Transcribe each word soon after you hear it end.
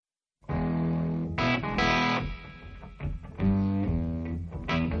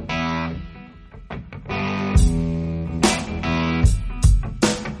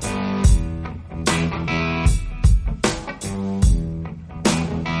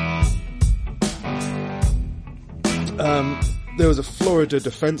There was a Florida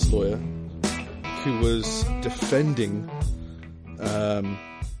defense lawyer who was defending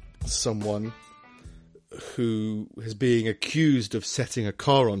someone who is being accused of setting a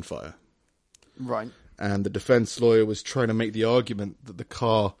car on fire. Right. And the defense lawyer was trying to make the argument that the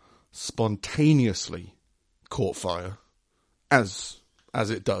car spontaneously caught fire, as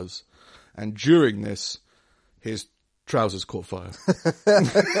it does. And during this, his trousers caught fire.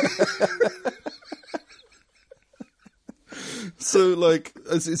 So, like,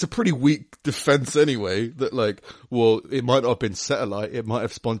 it's a pretty weak defense anyway, that, like, well, it might not have been set alight, it might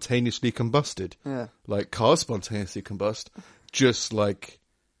have spontaneously combusted. Yeah. Like, cars spontaneously combust, just like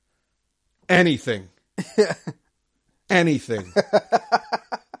anything. Yeah. Anything.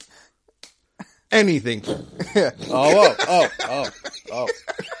 Anything. Yeah. Oh.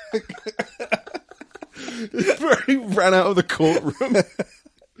 He ran out of the courtroom.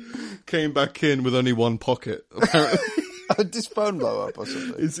 Came back in with only one pocket, apparently. Did his phone blow up or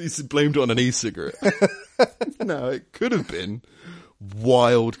something? He's blamed it on an e-cigarette. No, it could have been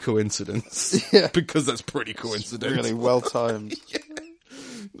wild coincidence. Yeah. Because that's pretty coincidental. Really well timed. Yeah.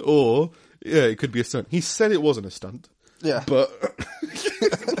 Or, yeah, it could be a stunt. He said it wasn't a stunt. Yeah. But,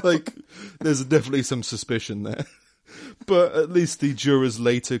 like, there's definitely some suspicion there. But at least the jurors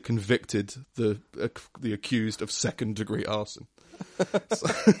later convicted the accused of second-degree arson.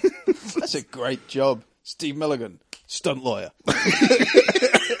 That's a great job. Steve Milligan, stunt lawyer.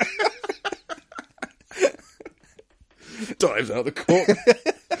 Dives out the court.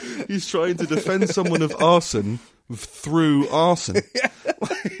 He's trying to defend someone of arson through arson.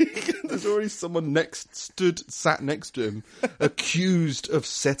 There's already someone sat next to him, accused of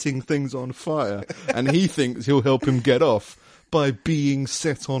setting things on fire, and he thinks he'll help him get off by being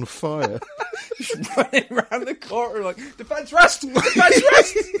set on fire. Just running around the courtroom like, defense rest! Defense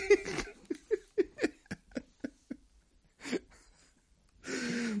rest!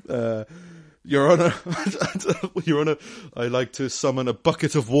 Your Honour, I'd like to summon a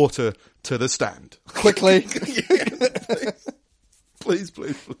bucket of water to the stand. Quickly. Please.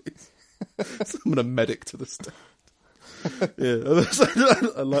 Summon a medic to the stand. Yeah,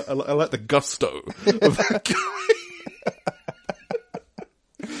 I like the gusto of that guy.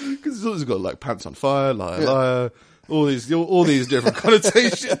 Because he's always got, like, pants on fire, liar, all these different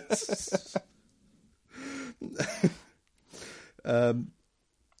connotations.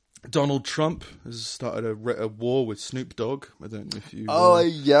 Donald Trump has started a war with Snoop Dogg. I don't know if you...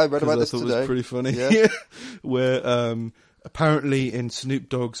 yeah, I read about this today. It was pretty funny. Yeah. Where apparently in Snoop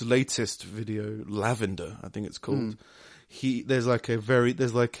Dogg's latest video, Lavender, I think it's called, there's like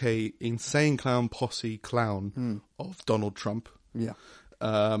a insane clown posse clown of Donald Trump. Yeah.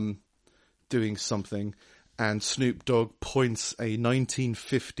 Doing something, and Snoop Dogg points a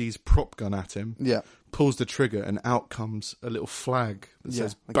 1950s prop gun at him. Yeah. Pulls the trigger, and out comes a little flag that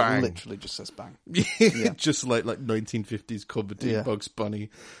says like bang. It literally just says bang. Yeah. Just like 1950s comedy, Bugs Bunny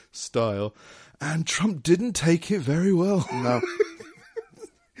style. And Trump didn't take it very well. No.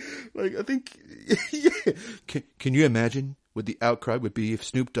 Like, I think, Can you imagine what the outcry would be if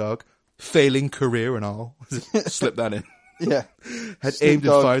Snoop Dogg, failing career and all, slip that in. Yeah. Had aimed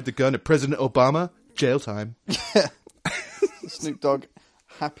and fired the gun at President Obama, jail time. Yeah. Snoop Dogg,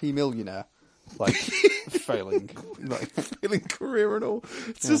 happy millionaire. Like, failing career and all.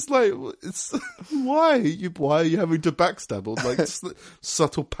 It's just like, why are you having to backstab all, like,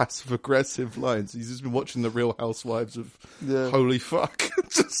 subtle passive aggressive lines? He's just been watching the Real Housewives of Holy Fuck.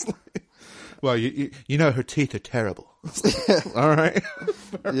 Just like, well, you know her teeth are terrible. All right.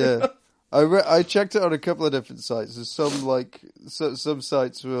 Yeah. I checked it on a couple of different sites. There's some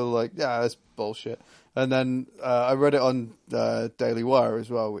sites were like, yeah, that's bullshit. And then I read it on Daily Wire as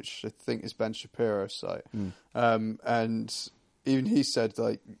well, which I think is Ben Shapiro's site. And even he said,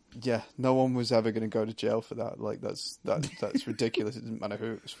 like, yeah, no one was ever going to go to jail for that. Like, that's ridiculous. It didn't matter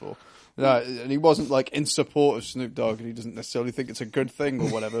who it was for. And he wasn't, like, in support of Snoop Dogg, and he doesn't necessarily think it's a good thing or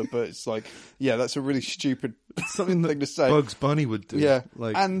whatever, but it's like, yeah, that's a really stupid something thing to say. Bugs Bunny would do. Yeah.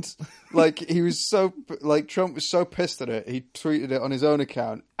 Like... And, like, he was so, like, Trump was so pissed at it, he tweeted it on his own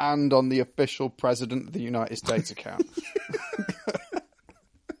account and on the official President of the United States account.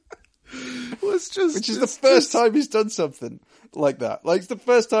 Well, which is the first time he's done something like that. Like, it's the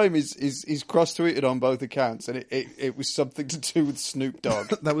first time he's cross-tweeted on both accounts, and it was something to do with Snoop Dogg.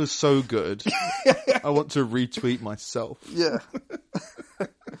 That was so good. I want to retweet myself. Yeah.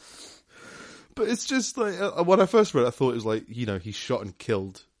 But it's just like, when I first read it, I thought it was like, you know, he shot and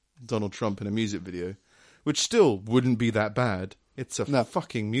killed Donald Trump in a music video, which still wouldn't be that bad. It's a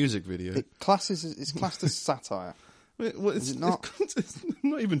fucking music video. It's classed as satire. Well, Is it not?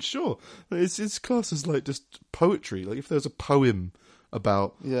 I'm not even sure. It's classed as like just poetry. Like if there's a poem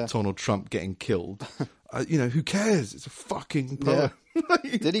about Yeah. Donald Trump getting killed, who cares? It's a fucking poem.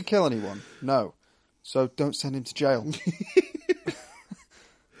 Did he kill anyone? No. So don't send him to jail.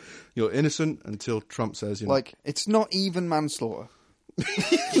 You're innocent until Trump says, Like, it's not even manslaughter.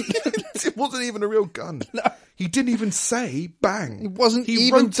 it wasn't even a real gun. No. He didn't even say bang. It wasn't He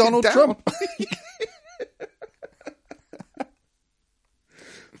even wrote it Donald down. Trump.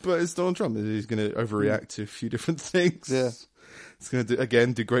 But it's Donald Trump. He's going to overreact to a few different things. Yeah. It's going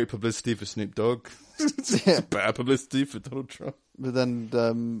to do great publicity for Snoop Dogg. It's bad publicity for Donald Trump. But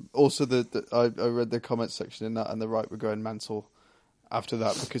then also I read the comment section in that, and the right were going mental after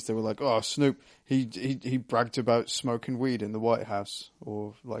that because they were like, "Oh, Snoop, he bragged about smoking weed in the White House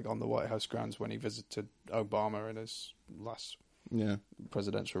or like on the White House grounds when he visited Obama in his last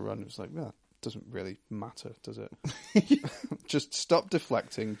presidential run." It was like, yeah, doesn't really matter, does it? Just stop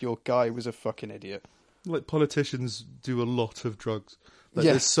deflecting. Your guy was a fucking idiot. Like politicians do a lot of drugs. Like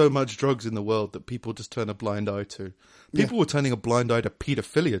there's so much drugs in the world that people just turn a blind eye to. People were turning a blind eye to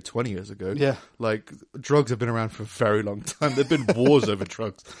paedophilia 20 years ago. Yeah. Like drugs have been around for a very long time. There've been wars over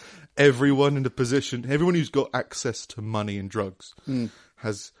drugs. Everyone who's got access to money and drugs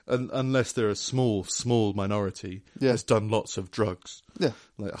has, unless they're a small minority, has done lots of drugs. Yeah.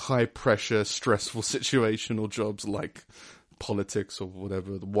 Like high pressure, stressful situational jobs like politics or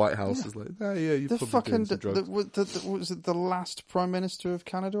whatever. The White House is like, you've The probably fucking doing some drugs. was it the last Prime Minister of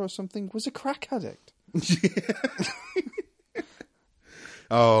Canada or something was a crack addict.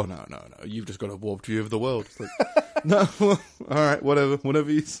 Oh no! You've just got a warped view of the world. It's like, no, all right, whatever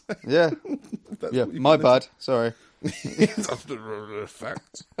you say. Yeah, yeah. My bad. Sorry. That's the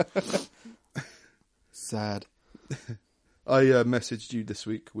fact. Sad. I messaged you this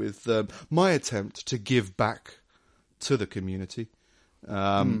week with my attempt to give back to the community.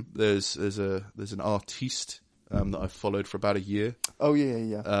 There's an artiste that I've followed for about a year. Oh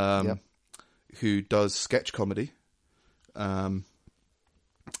yeah. Who does sketch comedy.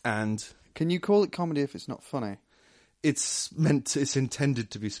 And can you call it comedy if it's not funny? It's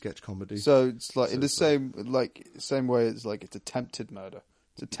intended to be sketch comedy. So it's like in the same way it's like it's attempted murder.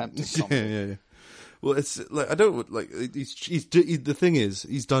 It's attempted comedy. Yeah. Well, it's like I don't like. The thing is,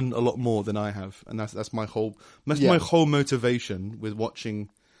 he's done a lot more than I have, and that's my whole motivation with watching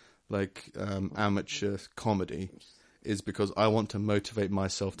like amateur comedy is because I want to motivate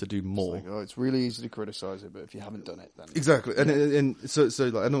myself to do more. It's really easy to criticize it, but if you haven't done it, then exactly. And so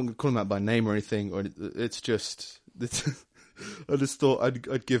like I don't call him out by name or anything, or it's just I just thought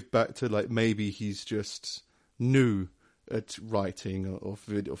I'd give back to like maybe he's just new at writing or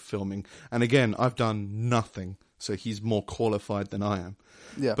video filming, and again I've done nothing, so he's more qualified than I am.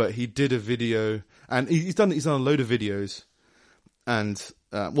 Yeah. But he did a video, and he's done a load of videos, and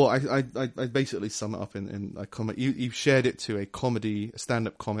I basically sum it up in a comment. You shared it to a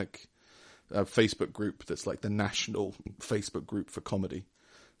stand-up comic Facebook group that's like the national Facebook group for comedy.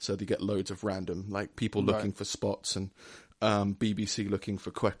 So they get loads of random like people looking for spots and BBC looking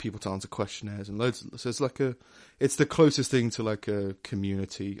for people to answer questionnaires and loads. So it's the closest thing to like a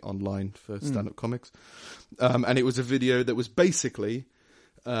community online for stand-up comics. And it was a video that was basically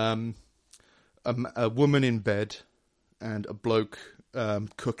a woman in bed and a bloke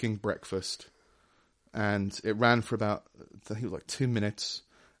cooking breakfast, and it ran for about I think it was like 2 minutes,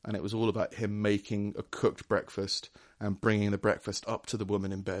 and it was all about him making a cooked breakfast and bringing the breakfast up to the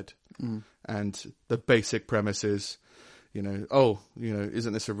woman in bed. And the basic premise is,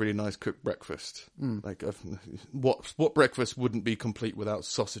 isn't this a really nice cooked breakfast? Like, what breakfast wouldn't be complete without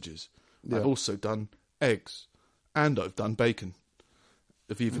sausages? Yeah. I've also done eggs, and I've done bacon.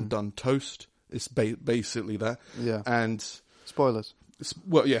 I've even done toast. It's basically that. Yeah. And spoilers.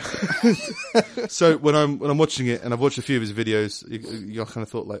 Well, yeah. So when I'm watching it, and I've watched a few of his videos, you kind of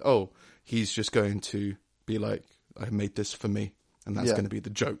thought like, oh, he's just going to be like, I made this for me, and that's going to be the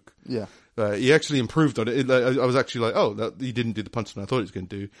joke. Yeah. He actually improved on it. I was actually like, he didn't do the punchline I thought he was going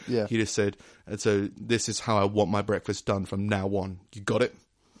to do. Yeah. He just said, and so this is how I want my breakfast done from now on. You got it?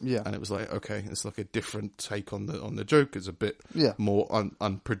 Yeah. And it was like, okay, it's like a different take on the joke. It's a bit more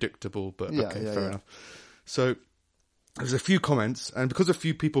unpredictable, but fair enough. So there's a few comments, and because a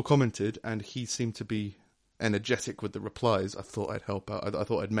few people commented, and he seemed to be energetic with the replies, I thought I'd help out. I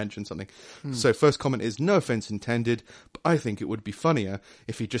thought I'd mention something. So first comment is, no offense intended, but I think it would be funnier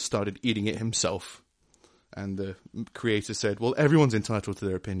if he just started eating it himself. And the creator said, well, everyone's entitled to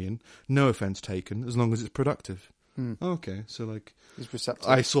their opinion. No offense taken, as long as it's productive. Okay, so like He's receptive.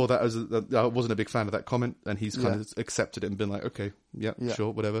 I saw that as I wasn't a big fan of that comment, and he's kind of accepted it and been like, okay, yeah,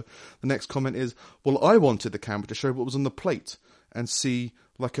 sure, whatever. The next comment is, well, I wanted the camera to show what was on the plate and see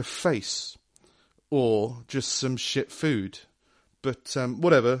like a face or just some shit food, but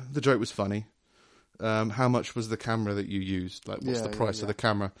whatever. The joke was funny. How much was the camera that you used? Like, what's the price of the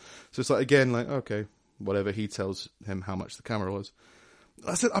camera? So it's like, again, like, okay, whatever. He tells him how much the camera was.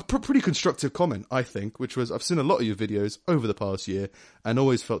 I said a pretty constructive comment, I think, which was, I've seen a lot of your videos over the past year and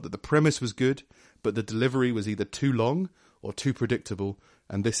always felt that the premise was good, but the delivery was either too long or too predictable,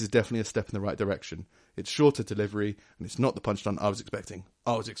 and this is definitely a step in the right direction. It's shorter delivery, and it's not the punchline I was expecting.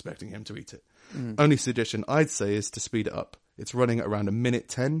 I was expecting him to eat it. Only suggestion I'd say is to speed it up. It's running at around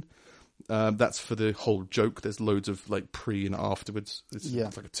 1:10. That's for the whole joke. There's loads of like pre and afterwards. It's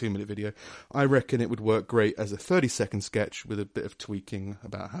like a 2-minute video. I reckon it would work great as a 30-second sketch with a bit of tweaking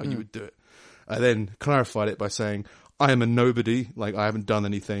about how you would do it. I then clarified it by saying, I am a nobody, like I haven't done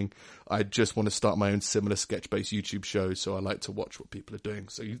anything. I just want to start my own similar sketch-based YouTube show, so I like to watch what people are doing.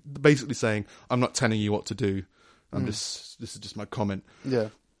 So you're basically saying, I'm not telling you what to do. This is just my comment. Yeah.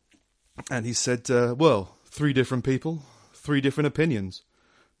 And he said, well, 3 different people, 3 different opinions.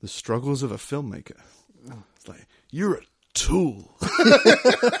 The struggles of a filmmaker. It's like, you're a tool.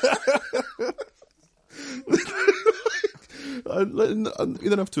 You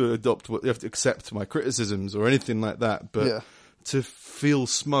don't have to you have to accept my criticisms or anything like that, but to feel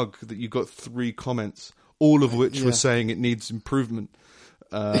smug that you got 3 comments, all of which were saying it needs improvement.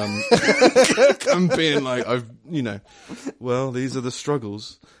 I'm being like, well, these are the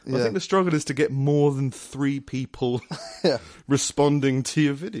struggles. I think the struggle is to get more than 3 people responding to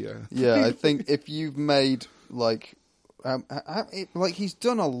your video. Yeah, I think if you've made like he's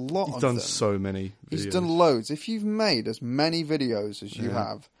done a lot. He's done so many videos. He's done loads. If you've made as many videos as you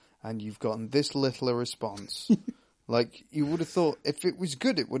have, and you've gotten this little a response, like you would have thought, if it was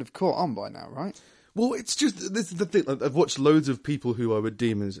good, it would have caught on by now, right? Well, it's just, this is the thing. I've watched loads of people who I would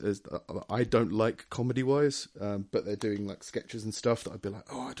deem as I don't like comedy-wise, but they're doing like sketches and stuff that I'd be like,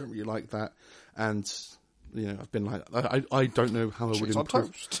 oh, I don't really like that. And, I've been like, I don't know how I would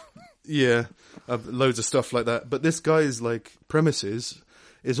improve. Yeah, loads of stuff like that. But this guy's like premises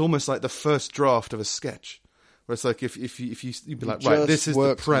is almost like the first draft of a sketch. Where it's like if you'd be like, right, this is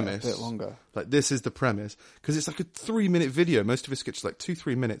the premise. A bit longer. Like this is the premise, because it's like a 3-minute video. Most of his sketches like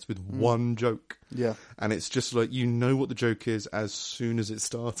 2-3 minutes with one joke. Yeah, and it's just like what the joke is as soon as it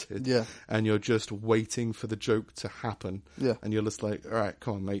started. Yeah, and you're just waiting for the joke to happen. Yeah, and you're just like, all right,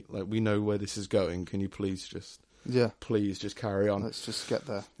 come on, mate. Like we know where this is going. Can you please just carry on? Let's just get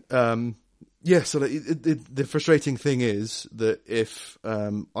there. Yeah, so the frustrating thing is that if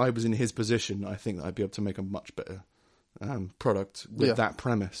I was in his position, I think that I'd be able to make a much better product with that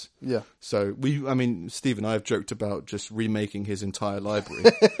premise. Yeah. So Steve and I have joked about just remaking his entire library,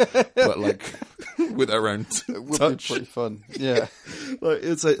 but like with our own it would touch. Be pretty fun. Yeah. Like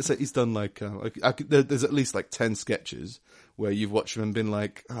he's done there's at least like 10 sketches where you've watched him and been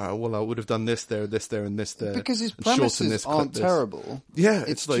like, well, I would have done this there, this there, and this there. Because his premises aren't terrible. Yeah,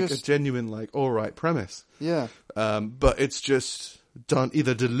 it's like just a genuine, like, all right premise. Yeah. But it's just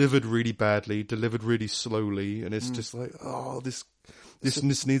either delivered really badly, delivered really slowly, and it's just like, oh, this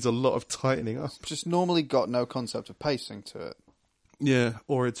needs a lot of tightening up. Just normally got no concept of pacing to it. Yeah,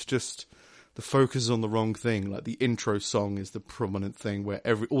 or it's just the focus is on the wrong thing. Like the intro song is the prominent thing where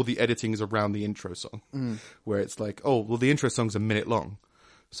all the editing is around the intro song, where it's like, oh, well, the intro song's 1 minute long,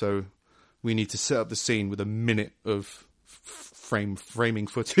 so we need to set up the scene with 1 minute of framing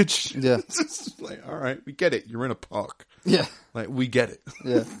footage. Yeah, it's like, all right, we get it. You're in a park. Yeah, like we get it.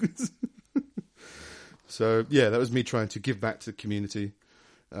 Yeah. So yeah, that was me trying to give back to the community.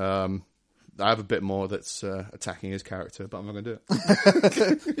 I have a bit more that's attacking his character, but I'm not going to do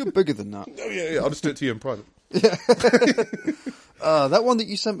it. You're bigger than that. Oh, yeah, I'll just do it to you in private. Yeah. That one that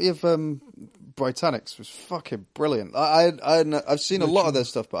you sent me of Britannics was fucking brilliant. I've seen a lot of their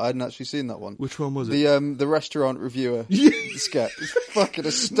stuff, but I hadn't actually seen that one. Which one was it? The restaurant reviewer sketch. It's fucking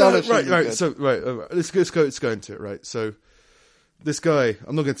astonishing. Right. So let's go into it. Right. So this guy,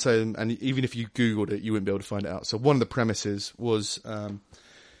 I'm not going to say him, and even if you Googled it, you wouldn't be able to find it out. So one of the premises was.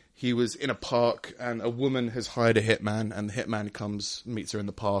 He was in a park and a woman has hired a hitman, and the hitman meets her in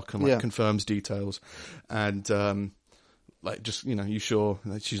the park and confirms details. And, you sure?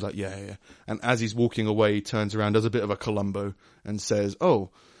 And she's like, yeah. And as he's walking away, he turns around, does a bit of a Columbo and says, oh,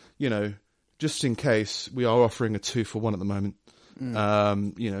 just in case, we are offering a 2-for-1 at the moment.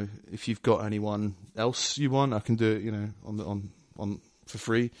 If you've got anyone else you want, I can do it, on for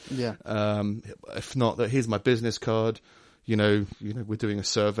free. Yeah. If not, here's my business card. We're doing a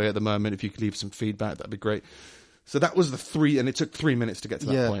survey at the moment. If you could leave some feedback, that'd be great. So that was the 3, and it took 3 minutes to get to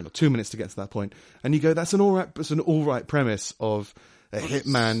that Yeah. point, or 2 minutes to get to that point. And you go, that's an all right premise of a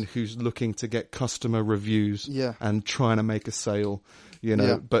hitman who's looking to get customer reviews Yeah. and trying to make a sale, you know.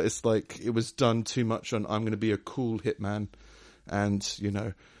 Yeah. But it's like it was done too much on I'm going to be a cool hitman, and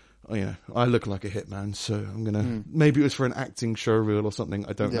I look like a hitman, so I'm gonna. Maybe it was for an acting show reel or something.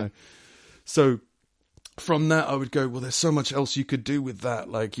 I don't Yeah. know. So from that, I would go, well, there's so much else you could do with that.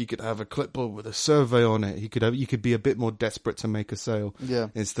 Like you could have a clipboard with a survey on it. You could be a bit more desperate to make a sale. Yeah.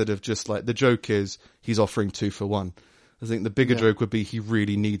 Instead of just like the joke is he's offering 2 for 1. I think the bigger Yeah. joke would be he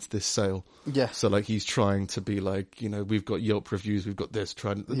really needs this sale. Yeah. So like he's trying to be like, we've got Yelp reviews, we've got this.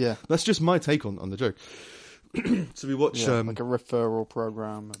 Yeah. That's just my take on the joke. So we watch like a referral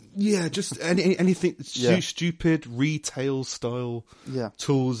program. just anything Yeah. stupid retail style Yeah.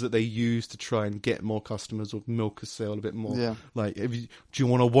 tools that they use to try and get more customers or milk a sale a bit more. Yeah. Like, do you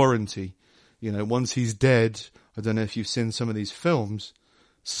want a warranty? Once he's dead, I don't know if you've seen some of these films.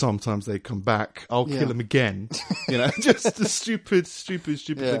 Sometimes they come back. I'll Yeah. kill him again. Just the stupid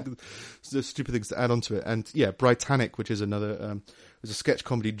Yeah. things, the stupid things to add onto it. And yeah, Britannic, which is another, was a sketch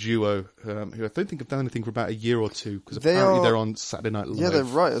comedy duo who I don't think have done anything for about a year or two because apparently they're on Saturday Night Live. Yeah, they're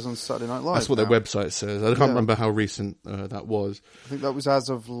writers on Saturday Night Live. That's what now. their website says. I can't remember how recent that was. I think that was as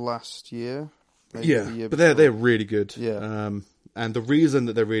of last year. Maybe the year But before. they're really good. Yeah. And the reason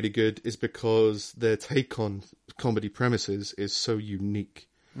that they're really good is because their take on comedy premises is so unique.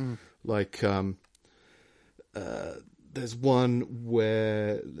 Like, there's one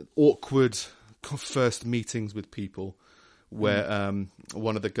where awkward first meetings with people where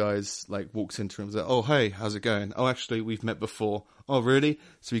one of the guys like walks into him and says, "Oh, hey, how's it going? Oh, actually, we've met before." "Oh, really?"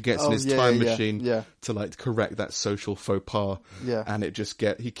 So he gets in his time machine to like correct that social faux pas. Yeah. And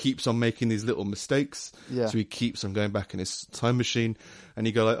he keeps on making these little mistakes. Yeah. So he keeps on going back in his time machine, and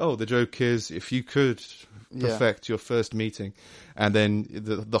you go like, "Oh, the joke is if you could perfect your first meeting," and then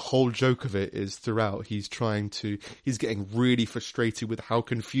the whole joke of it is throughout he's getting really frustrated with how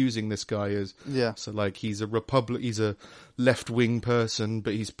confusing this guy is. Yeah. So like he's a left-wing person,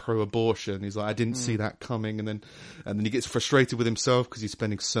 but he's pro-abortion. He's like, I didn't see that coming, and then he gets frustrated with himself because he's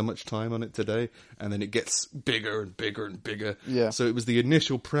spending so much time on it today, and then it gets bigger and bigger and bigger. Yeah. So it was the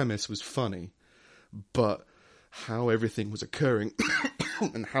initial premise was funny, but how everything was occurring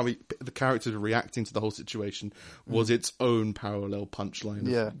and how the characters were reacting to the whole situation was its own parallel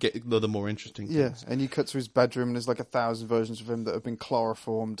punchline. Getting the more interesting things. Yeah, and you cut to his bedroom and there's like 1,000 versions of him that have been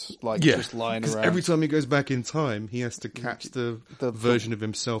chloroformed, just lying around. Every time he goes back in time, he has to catch the version of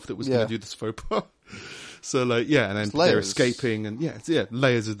himself that was going to do this faux pas. So and then they're escaping, and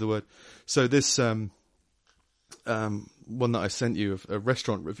layers is the word. So this one that I sent you, a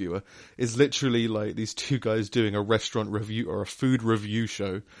restaurant reviewer, is literally like these two guys doing a restaurant review or a food review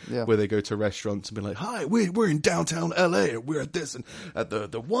show where they go to restaurants and be like, "Hi, we're in downtown LA, and we're at this and at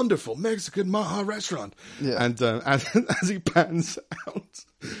the wonderful Mexican Maha restaurant." Yeah. And as he pans out,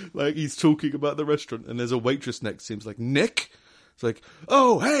 like he's talking about the restaurant, and there's a waitress next to him. It's like, "Nick?" It's like,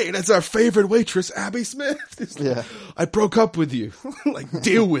 "Oh, hey, that's our favorite waitress, Abby Smith." It's like, "I broke up with you." Like,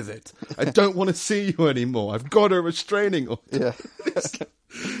 deal with it. I don't want to see you anymore. I've got a restraining order. Yeah.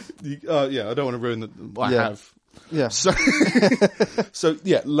 I don't want to ruin I have. Yeah. So,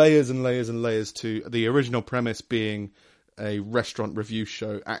 layers and layers and layers to the original premise being a restaurant review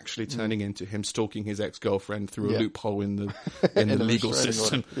show actually turning into him stalking his ex-girlfriend through a loophole in the legal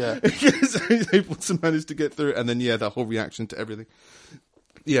system. Yeah. So he's able to manage to get through it, and then that whole reaction to everything.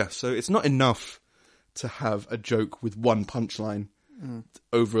 Yeah, so it's not enough to have a joke with one punchline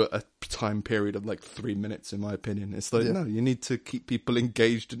over a time period of like 3 minutes, in my opinion. It's like, no, you need to keep people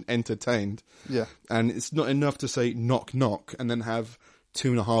engaged and entertained. Yeah. And it's not enough to say knock knock and then have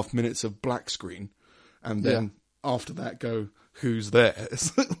 2.5 minutes of black screen and then after that go, who's there?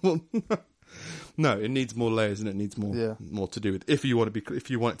 It's like, well, no, it needs more layers and it needs more to do with if you want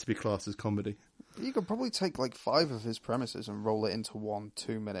it to be classed as comedy. You could probably take like 5 of his premises and roll it into 1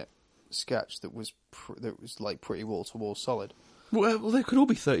 2-minute sketch that was like pretty wall to wall solid. Well, they could all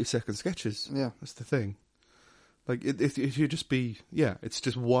be 30-second sketches. Yeah, that's the thing. Like if you just be it's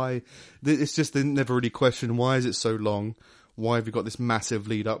just why it's just they never really question why is it so long? Why have you got this massive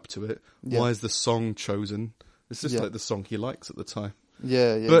lead up to it? Why is the song chosen? It's just like the song he likes at the time.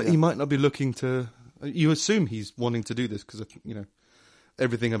 But he might not be looking to. You assume he's wanting to do this because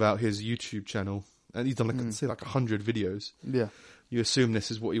everything about his YouTube channel, and he's done like 100 videos. Yeah, you assume this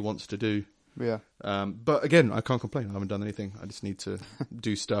is what he wants to do. Yeah. But again, I can't complain. I haven't done anything. I just need to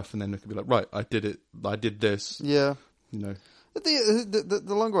do stuff, and then I can be like, right, I did it. I did this. Yeah. The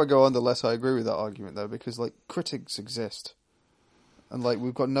longer I go on, the less I agree with that argument, though, because like critics exist. And like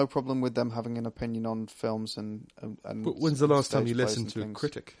we've got no problem with them having an opinion on films and. But when's the last time you stage plays listened and to a things.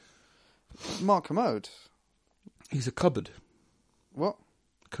 critic? Mark Commode. He's a cupboard. What?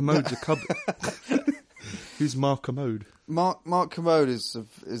 Commode's a cupboard. Who's Mark Commode? Mark Commode is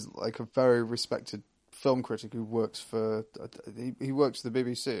like a very respected film critic who works for he works for the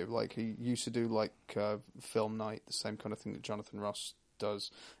BBC. Like he used to do like Film Night, the same kind of thing that Jonathan Ross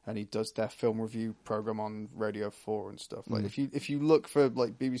does, and he does their film review program on Radio 4 and stuff. Like if you look for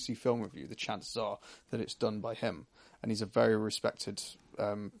like BBC film review, the chances are that it's done by him, and he's a very respected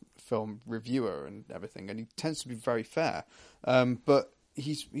film reviewer and everything, and he tends to be very fair. But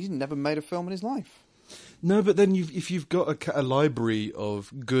he's never made a film in his life. No, but then if you've got a library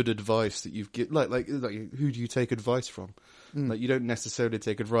of good advice that you've given, like who do you take advice from? Like you don't necessarily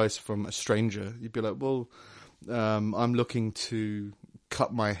take advice from a stranger. You'd be like, well, I'm looking to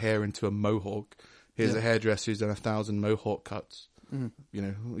cut my hair into a mohawk. Here's a hairdresser who's done 1,000 mohawk cuts. You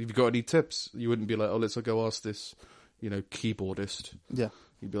know, if you've got any tips, you wouldn't be like, oh, let's go ask this, keyboardist. Yeah.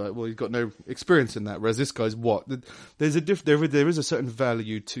 You'd be like, well, he's got no experience in that. Whereas this guy's what? There is a certain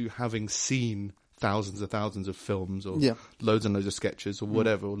value to having seen thousands of films or loads and loads of sketches or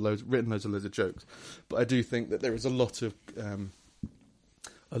whatever, or written loads and loads of jokes. But I do think that there is a lot of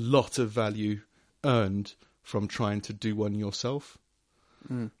value earned from trying to do one yourself.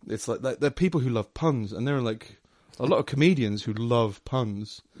 It's like there are people who love puns, and there are like a lot of comedians who love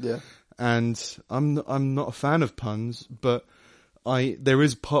puns. Yeah. And I'm not a fan of puns, but there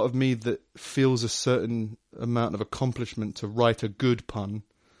is part of me that feels a certain amount of accomplishment to write a good pun.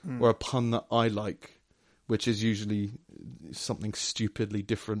 Or a pun that I like, which is usually something stupidly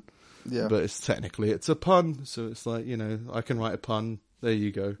different. Yeah. But it's a pun, so it's like, I can write a pun. There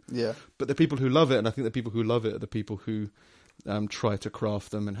you go. Yeah. But the people who love it, and I think the people who love it are the people who try to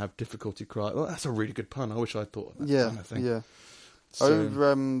craft them and have difficulty crafting. Well, that's a really good pun. I wish I thought of that kind of thing. Yeah. So,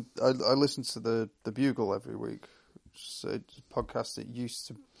 I listen to the Bugle every week. It's a podcast that used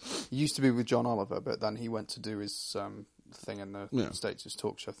to be with John Oliver, but then he went to do his thing in the States, his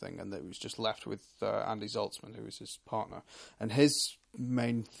talk show thing, and it was just left with Andy Zaltzman, who was his partner. And his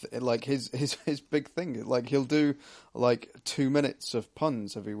main his big thing, like he'll do like 2 minutes of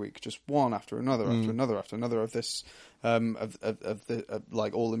puns every week, just one after another after another after another of this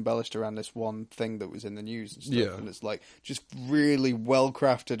like all embellished around this one thing that was in the news and stuff. And it's like just really well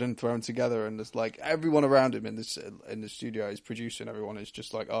crafted and thrown together, and it's like everyone around him in the studio, his producer and everyone is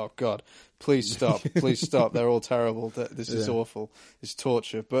just like, oh god, please stop, they're all terrible, this is awful, it's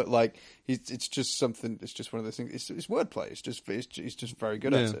torture. But like it's just one of those things. It's wordplay. He's just very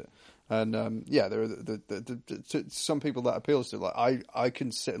good at it. And there are some people that appeals to. Like I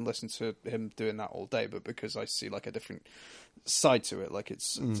can sit and listen to him doing that all day, but because I see like a different side to it, like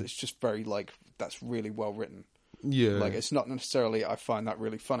it's just very like that's really well written. Yeah, like it's not necessarily I find that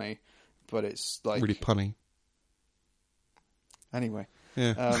really funny, but it's like really punny. Anyway,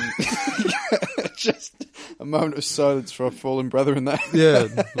 just a moment of silence for our fallen brethren there. Yeah,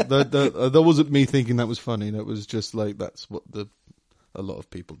 that wasn't me thinking that was funny. That was just like that's what a lot of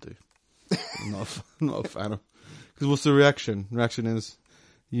people do. I'm not a fan of. Because what's the reaction? Reaction is,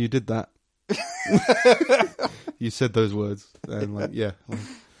 you did that. You said those words, and like,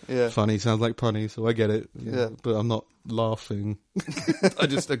 funny sounds like punny, so I get it. Yeah, but I'm not laughing. I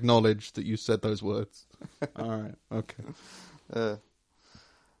just acknowledge that you said those words. All right, okay.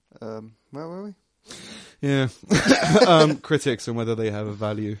 Where were we? Yeah, critics and whether they have a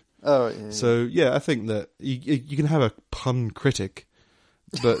value. Oh, right, yeah. So I think that you can have a pun critic.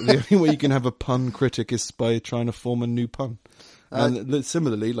 But the only way you can have a pun critic is by trying to form a new pun. And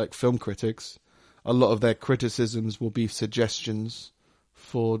similarly, like film critics, a lot of their criticisms will be suggestions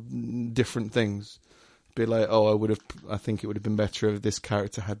for different things. Be like, I think it would have been better if this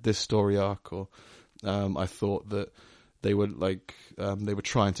character had this story arc, or I thought that they were they were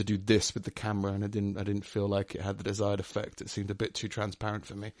trying to do this with the camera, and I didn't feel like it had the desired effect. It seemed a bit too transparent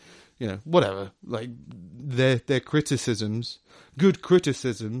for me. Whatever. Like their criticisms, good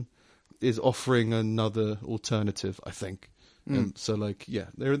criticism is offering another alternative, I think. And so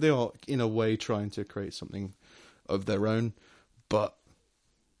they are in a way trying to create something of their own, but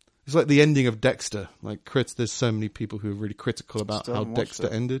it's like the ending of Dexter. Like there's so many people who are really critical about how Dexter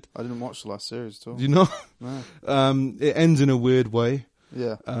ended. I didn't watch the last series at all. Do you know? No. It ends in a weird way.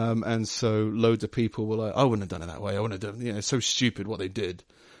 Yeah. And so loads of people were like, I wouldn't have done it that way. I wouldn't have done it's so stupid what they did.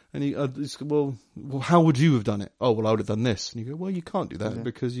 And he's well, how would you have done it? Oh, well, I would have done this. And you go, well, you can't do that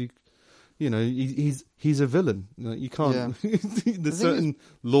because he's a villain. You can't. Yeah. There's certain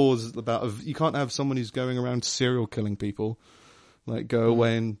laws about you can't have someone who's going around serial killing people, like go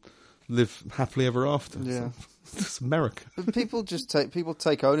away and live happily ever after. Yeah. So. It's America. But people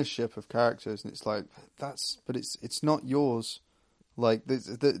take ownership of characters, and it's like but it's not yours. Like this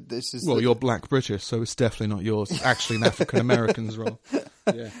is Well, you're black British, so it's definitely not yours. It's actually an African American's role.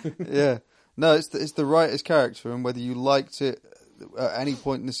 Yeah. Yeah. No, it's the writer's character, and whether you liked it at any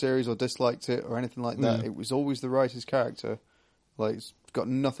point in the series or disliked it or anything like that, it was always the writer's character. Like, it's got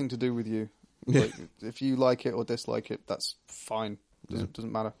nothing to do with you. Yeah. Like, if you like it or dislike it, that's fine.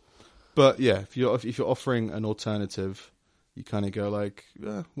 Doesn't matter. But yeah, if you're offering an alternative, you kind of go like,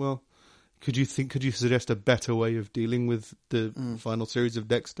 well, could you suggest a better way of dealing with the final series of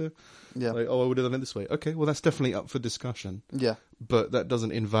Dexter? Yeah. Like, I would have done it this way. Okay, well, that's definitely up for discussion. Yeah. But that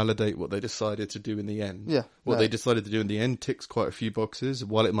doesn't invalidate what they decided to do in the end. Yeah. What they decided to do in the end ticks quite a few boxes,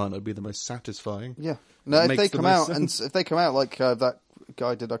 while it might not be the most satisfying. Yeah. No, if they come out like that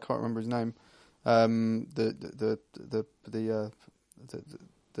guy did, I can't remember his name.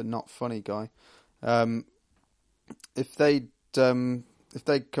 The not funny guy. If they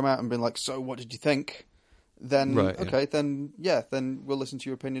come out and been like, so what did you think? Then then we'll listen to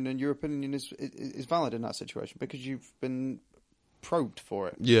your opinion, and your opinion is valid in that situation because you've been probed for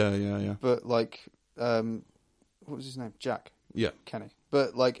it. Yeah. But like, what was his name? Jack. Yeah. Kenny.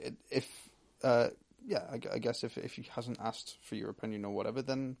 But like, I guess if he hasn't asked for your opinion or whatever,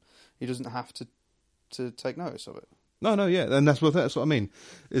 then he doesn't have to take notice of it. No, yeah, and that's what I mean.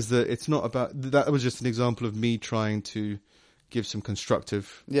 Is that it's not about that was just an example of me trying to give some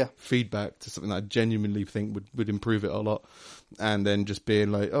constructive feedback to something that I genuinely think would improve it a lot, and then just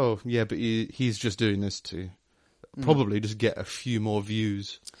being like, oh yeah, but he's just doing this to probably just get a few more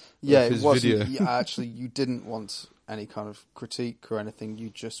views. Yeah, of his it wasn't. video. Actually, you didn't want any kind of critique or anything. You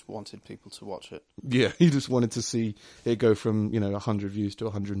just wanted people to watch it. Yeah, you just wanted to see it go from 100 views to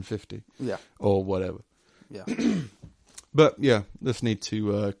 150. Yeah, or whatever. Yeah. But yeah, just need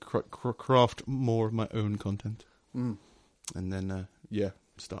to craft more of my own content, and then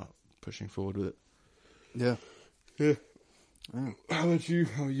start pushing forward with it. Yeah. How about you?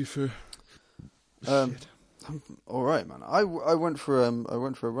 How are you for? I'm all right, man. I went for a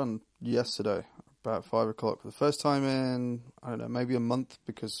run yesterday about 5 o'clock for the first time in I don't know, maybe a month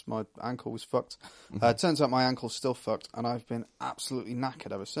because my ankle was fucked. Turns out my ankle's still fucked, and I've been absolutely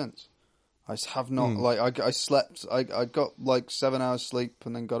knackered ever since. I just have not I slept. I got like 7 hours sleep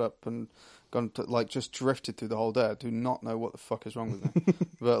and then got up and gone to, like just drifted through the whole day. I do not know what the fuck is wrong with me.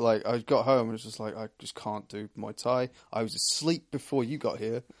 But like I got home and it was just like I just can't do Muay Thai. I was asleep before you got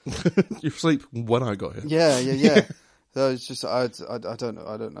here. You sleep when I got here. Yeah. So it's just I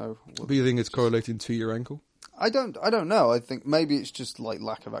don't know. But you think it's correlating to your ankle? I don't know. I think maybe it's just like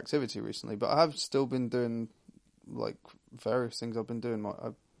lack of activity recently. But I have still been doing like various things. I've been doing I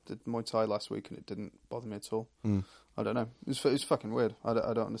did Muay Thai last week and it didn't bother me at all. I don't know. It's fucking weird. I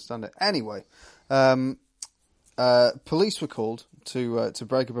don't understand it. Anyway, police were called to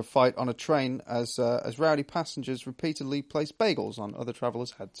break up a fight on a train as rowdy passengers repeatedly placed bagels on other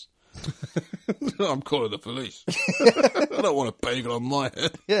travellers' heads. I'm calling the police. I don't want a bagel on my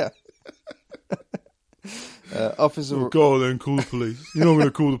head. Yeah. Officer. Go then, call the police. You're not going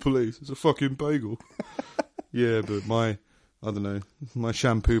to call the police. It's a fucking bagel. Yeah, but my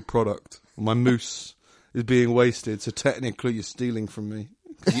shampoo product, my mousse, is being wasted. So technically, you're stealing from me.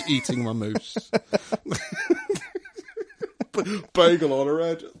 You're eating my mousse. Bagel on her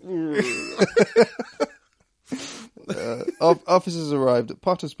head. Officers arrived at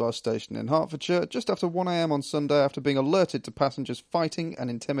Potters Bar Station in Hertfordshire just after 1 a.m. on Sunday after being alerted to passengers fighting and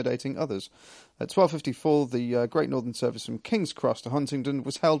intimidating others. At 12:54, the Great Northern service from King's Cross to Huntingdon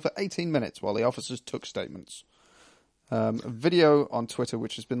was held for 18 minutes while the officers took statements. A video on Twitter,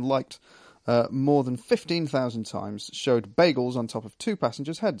 which has been liked more than 15,000 times, showed bagels on top of two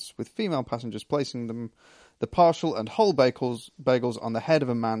passengers' heads, with female passengers placing the partial and whole bagels on the head of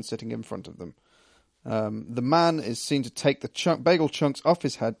a man sitting in front of them. The man is seen to take the bagel chunks off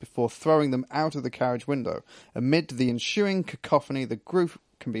his head before throwing them out of the carriage window. Amid the ensuing cacophony, the group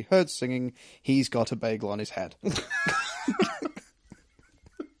can be heard singing, "He's got a bagel on his head." I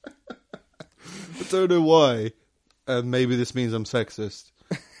don't know why. Maybe this means I'm sexist,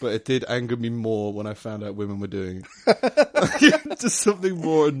 but it did anger me more when I found out women were doing it. Just something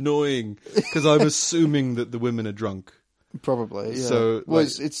more annoying, because I'm assuming that the women are drunk. Probably, yeah. So, well,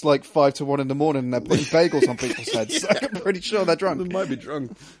 it's like 5 to 1 in the morning and they're putting bagels on people's heads. So I'm pretty sure they're drunk. They might be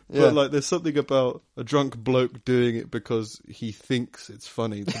drunk. But like, there's something about a drunk bloke doing it because he thinks it's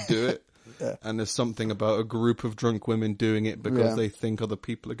funny to do it. Yeah. And there's something about a group of drunk women doing it because they think other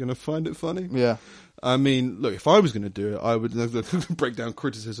people are going to find it funny. Yeah. I mean, look, if I was going to do it, I would break down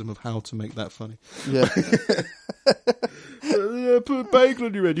criticism of how to make that funny. Yeah. put a bagel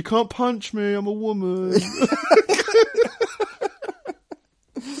in your head. You can't punch me. I'm a woman.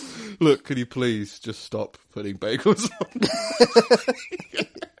 Look, can you please just stop putting bagels on?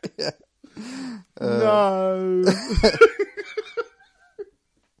 No.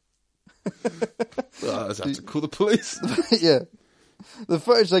 I just have to call the police. Yeah. The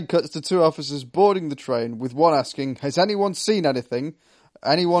footage then cuts to two officers boarding the train, with one asking, "Has anyone seen anything?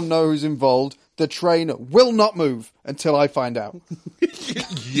 Anyone know who's involved? The train will not move until I find out." Yes.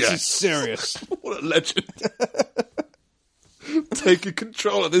 This is serious. What a legend. Taking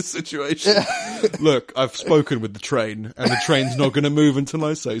control of this situation. Yeah. Look, I've spoken with the train, and the train's not going to move until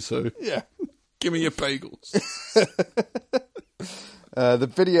I say so. Yeah. Give me your bagels.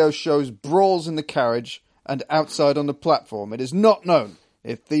 The video shows brawls in the carriage and outside on the platform. It is not known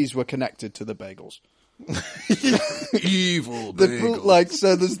if these were connected to the bagels. Evil bagels. Like,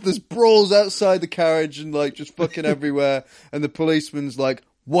 so there's brawls outside the carriage and like just fucking everywhere, and the policeman's like,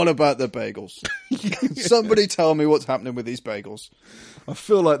 "What about the bagels? Somebody tell me what's happening with these bagels." I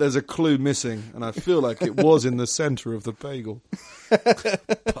feel like there's a clue missing, and I feel like it was in the centre of the bagel.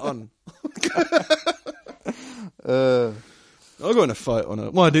 Pun. I got in a fight on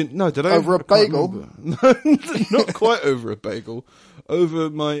it. Well, I didn't. No, did I? Over a bagel? No, not quite over a bagel.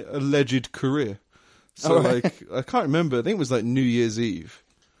 Over my alleged career. So, right. like, I can't remember. I think it was like New Year's Eve.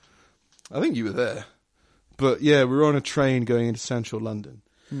 I think you were there. But yeah, we were on a train going into central London.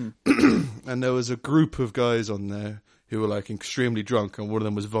 And there was a group of guys on there who were like extremely drunk, and one of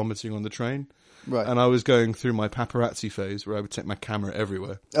them was vomiting on the train. Right. And I was going through my paparazzi phase where I would take my camera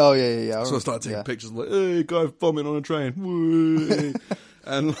everywhere. Oh, yeah. So I started taking pictures like, "Hey, guy vomiting on a train." Whee.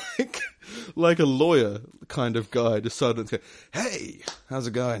 And like a lawyer kind of guy decided to go, "Hey, how's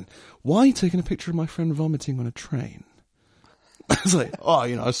it going? Why are you taking a picture of my friend vomiting on a train?" I was like, "Oh,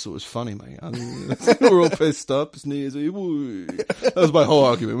 I just thought it was funny, mate. I mean, we're all pissed up. It's New Year's Eve. Woo." That was my whole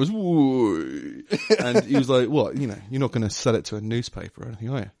argument, was woo. And he was like, "What, you're not going to sell it to a newspaper or anything,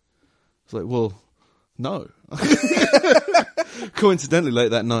 are you?" I was like, "Well, no." Coincidentally,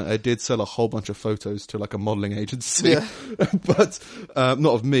 late that night, I did sell a whole bunch of photos to like a modelling agency. Yeah. But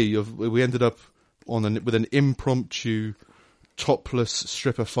not of me. We ended up with an impromptu topless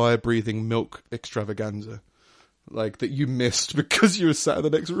stripper fire-breathing milk extravaganza. Like, that you missed because you were sat in the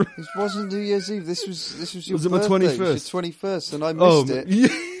next room. This wasn't New Year's Eve. This was your Was it my birthday. 21st? It was your 21st, and I missed it.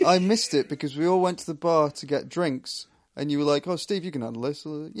 Yeah. I missed it because we all went to the bar to get drinks, and you were like, "Oh, Steve, you can handle this."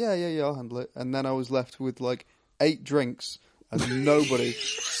 So, yeah, I'll handle it. And then I was left with like 8 drinks and nobody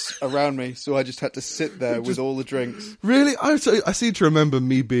around me, so I just had to sit there with all the drinks. Really? I seem to remember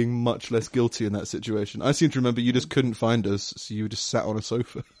me being much less guilty in that situation. I seem to remember you just couldn't find us, so you just sat on a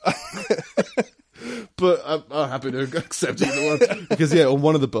sofa. But I'm happy to accept either one. Because, on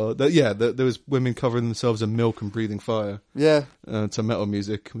one of the bars, there was women covering themselves in milk and breathing fire. Yeah. To metal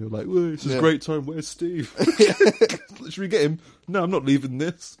music. And we were like, "Whoa, this is a great time. Where's Steve?" Should we get him? "No, I'm not leaving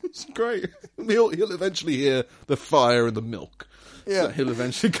this. It's great." He'll eventually hear the fire and the milk. Yeah. So he'll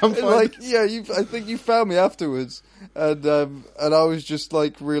eventually come find us. I think you found me afterwards, and I was just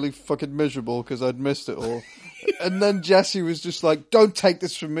like really fucking miserable because I'd missed it all. And then Jesse was just like, "Don't take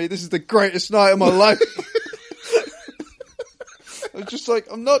this from me. This is the greatest night of my life." I was just like,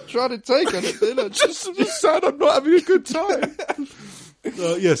 "I'm not trying to take anything. I'm just sad I'm not having a good time."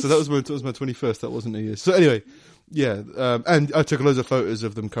 So that was my 21st. That wasn't New Year's. So anyway, and I took loads of photos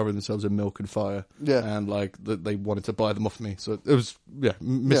of them covering themselves in milk and fire. Yeah. And like they wanted to buy them off me. So it was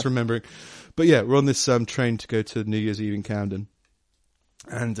misremembering. But we're on this train to go to New Year's Eve in Camden.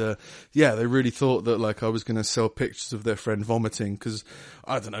 And they really thought that like I was going to sell pictures of their friend vomiting because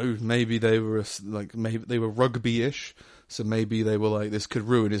I don't know, maybe they were rugby-ish, so maybe they were like, this could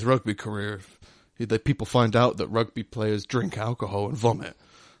ruin his rugby career if people find out that rugby players drink alcohol and vomit.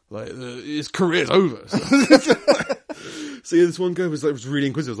 Like his career's over. So this one guy was really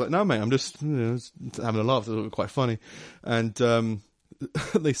inquisitive. I was like, "No, mate, I'm just having a laugh. It was quite funny." And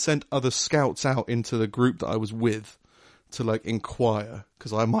they sent other scouts out into the group that I was with to like inquire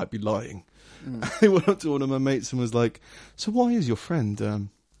because I might be lying. They went up to one of my mates and was like, "So why is your friend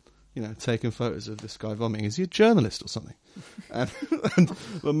taking photos of this guy vomiting? Is he a journalist or something?" and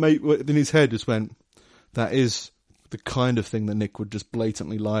my mate in his head just went, "That is the kind of thing that Nick would just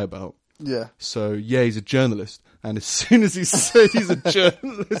blatantly lie about." Yeah. So he's a journalist, and as soon as he said he's a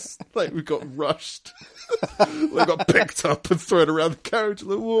journalist, like we got rushed. We got picked up and thrown around the carriage.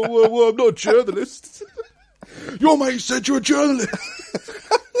 Like, whoa, I'm not a journalist. Your mate said you're a journalist.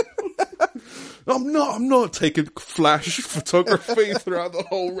 I'm not taking flash photography throughout the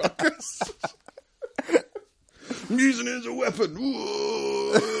whole ruckus. I'm using it as a weapon.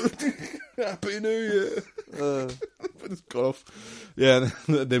 Whoa. Happy New Year. But Just got off. Yeah,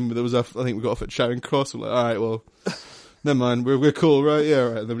 and then there was I think we got off at Charing Cross. We're like, all right, well, never mind. We're cool, right? Yeah,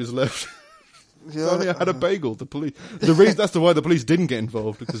 right. And then we just left. Yeah. Only I had a bagel. The police. That's why the police didn't get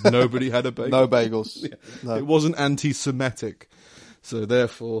involved, because nobody had a bagel. No bagels. Yeah. No. It wasn't anti-Semitic, so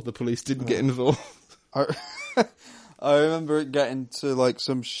therefore the police didn't get involved. I remember it getting to like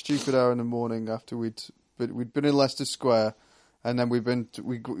some stupid hour in the morning after we'd been in Leicester Square, and then we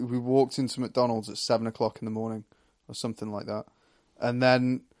walked into McDonald's at 7:00 in the morning or something like that, and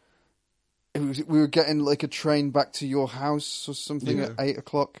then we were getting like a train back to your house or something at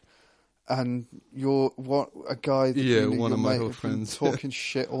 8:00, and a guy one of my old friends talking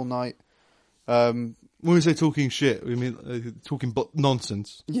shit all night. When we say talking shit, we mean talking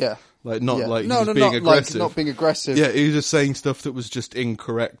nonsense. Yeah. Like, not like no, being aggressive. Not being aggressive. Yeah, he was just saying stuff that was just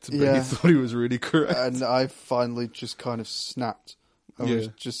incorrect, but he thought he was really correct. And I finally just kind of snapped.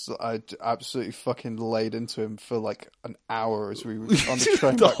 I absolutely fucking laid into him for like an hour as we were on the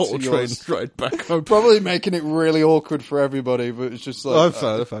train the back whole to train yours. ride back home. Probably making it really awkward for everybody, but it's just like...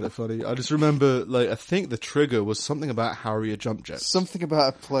 I found it funny. I just remember, like, I think the trigger was something about Harrier jump jets. Something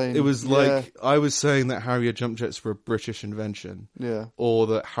about a plane. It was like, I was saying that Harrier jump jets were a British invention. Yeah. Or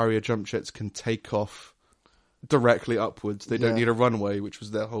that Harrier jump jets can take off directly upwards. They don't need a runway, which was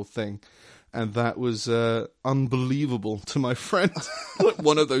their whole thing. And that was unbelievable to my friend. Like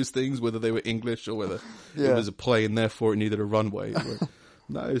one of those things, whether they were English or whether it was a plane, therefore it needed a runway.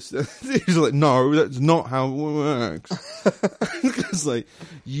 No, he's like, no, that's not how it works. It's like,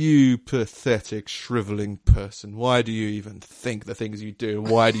 you pathetic, shriveling person. Why do you even think the things you do?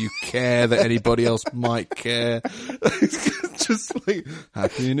 Why do you care that anybody else might care? Just like,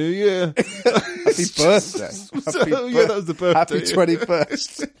 Happy New Year. Happy birthday. That was the birthday. Happy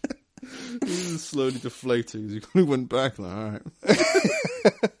 21st. He was slowly deflating as he went back. Like, all right.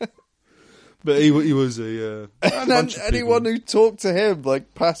 But he was a and then anyone who talked to him,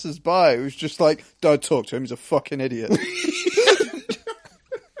 like passers by, it was just like, don't talk to him, he's a fucking idiot.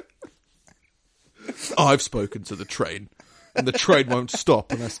 I've spoken to the train, and the train won't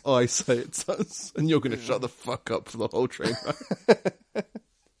stop unless I say it does, and you're going to shut the fuck up for the whole train ride.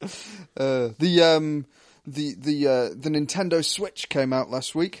 The Nintendo Switch came out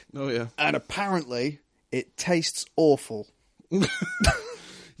last week. Oh yeah, and apparently it tastes awful.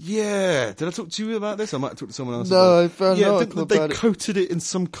 Yeah, did I talk to you about this? I might talk to someone else. No, I found out they coated it in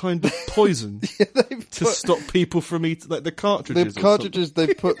some kind of poison to stop people from eating, like the cartridges. The cartridges,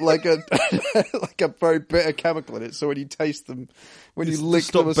 they put like a like a very bitter chemical in it, so when you taste them, when you lick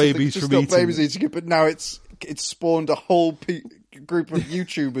them, or babies from eating. Babies eating it. But now it's spawned a whole group of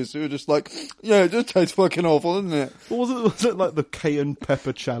YouTubers who are just like, yeah, it just tastes fucking awful, doesn't it? What was it like the cayenne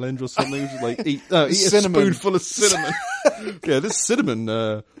pepper challenge or something? It was like eat a cinnamon. spoonful of cinnamon. Yeah, this cinnamon,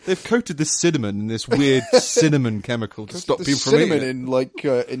 they've coated this cinnamon in this weird cinnamon chemical to stop people from eating it.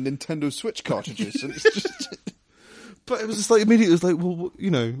 Cinnamon in Nintendo Switch cartridges. And it's just... But it was just like, immediately it was like, well, you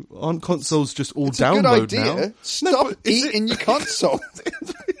know, aren't consoles just all it's download a good idea. now? Stop eating your console.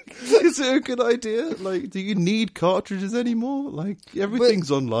 Is it a good idea? Like, do you need cartridges anymore? Like, everything's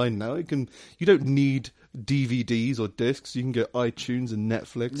online now. You don't need DVDs or discs. You can get iTunes and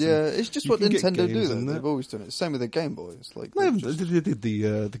Netflix. Yeah, it's just what Nintendo do. They've always done it. Same with the Game Boy. It's like they did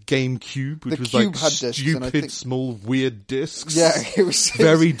the GameCube, which was Cube like had discs, stupid, small, weird discs. Yeah, it was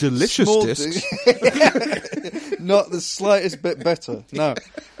very delicious discs. Not the slightest bit better. No.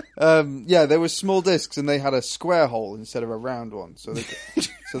 Yeah, there were small discs, and they had a square hole instead of a round one, so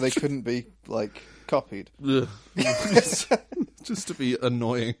they couldn't be like copied. Just to be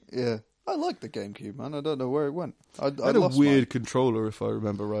annoying. Yeah, I like the GameCube, man. I don't know where it went. I had a lost weird mine. Controller, if I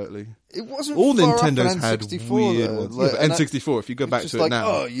remember rightly. It wasn't all far Nintendos off had N64, weird though. ones. Like, Yeah, N64. If you go back just to it like, now,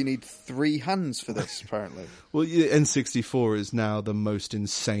 oh, you need 3 hands for this. Apparently. Well, yeah, N64 is now the most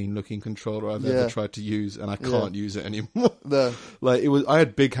insane looking controller I've ever tried to use, and I can't use it anymore. No. Like, I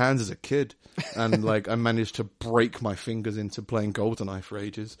had big hands as a kid, and like I managed to break my fingers into playing GoldenEye for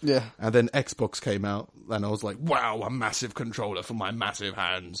ages. Yeah. And then Xbox came out, and I was like, wow, a massive controller for my massive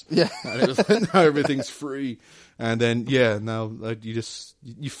hands. Yeah. And it was like, now everything's free. And then, now like, you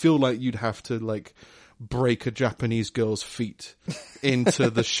feel like you'd have to like break a Japanese girl's feet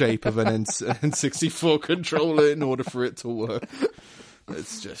into the shape of an N64 controller in order for it to work.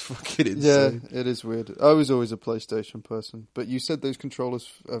 It's just fucking insane. Yeah, it is weird. I was always a PlayStation person, but you said those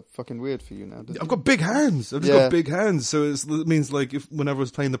controllers are fucking weird for you now. I've got big hands. I've just got big hands, so it means like whenever I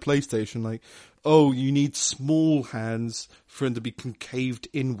was playing the PlayStation, like, oh, you need small hands for them to be concaved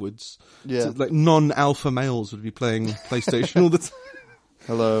inwards. Yeah, so, like non-alpha males would be playing PlayStation all the time.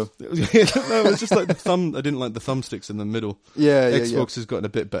 Hello. No, it's just like the thumb. I didn't like the thumbsticks in the middle. Yeah, Xbox has gotten a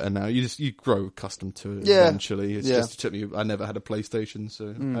bit better now. You grow accustomed to it Yeah. eventually. It's Yeah. just it took me. I never had a PlayStation,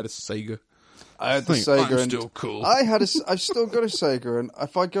 so I had a Sega. I had the think Sega, I'm and still cool. I've still got a Sega, and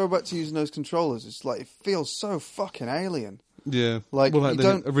if I go back to using those controllers, it's like it feels so fucking alien. Yeah, Like, well, like you the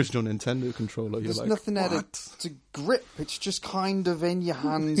don't- original Nintendo controller. You're There's like, nothing there what? to grip. It's just kind of in your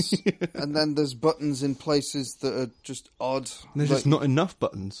hands, and then there's buttons in places that are just odd. And there's Like, just not enough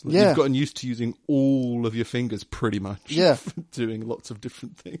buttons. Like, Yeah. You've gotten used to using all of your fingers pretty much. Yeah. for doing lots of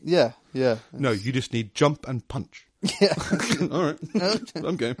different things. yeah, yeah, No, you just need jump and punch. yeah. All right,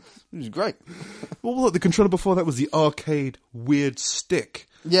 I'm game. It was great. Well, look, the controller before that was the arcade weird stick.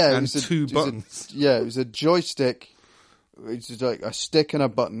 Yeah, and two buttons. It was a joystick. It's just like a stick and a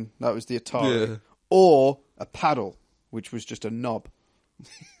button. That was the Atari. Yeah. Or a paddle, which was just a knob.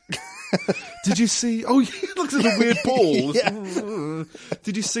 Did you see? Oh, yeah, it looks like a weird balls. Yeah.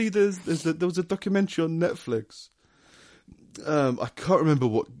 Did you see? There was a documentary on Netflix. I can't remember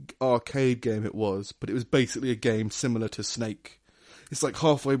what arcade game it was, but it was basically a game similar to Snake. It's like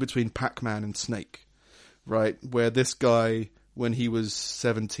halfway between Pac-Man and Snake, right? Where this guy, when he was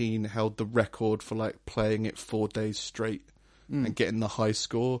 17, held the record for like playing it 4 days straight and getting the high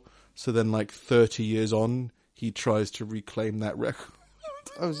score. So then, like 30 years on, he tries to reclaim that record.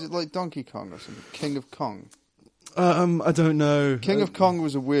 Oh, is it like Donkey Kong or something? King of Kong. I don't know. King of Kong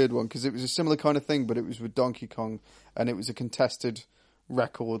was a weird one because it was a similar kind of thing, but it was with Donkey Kong, and it was a contested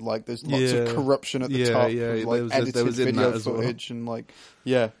record. Like, there's lots of corruption at the top, Yeah, of, like edited was in video that as well. footage, and like,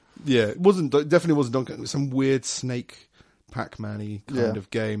 yeah, Yeah, it definitely wasn't Donkey Kong. It was some weird Snake Pac-Man-y kind of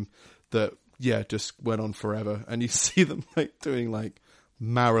game that, just went on forever. And you see them like doing like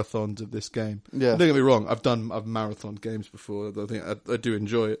marathons of this game. Yeah. Don't get me wrong, I've marathon games before. I think I do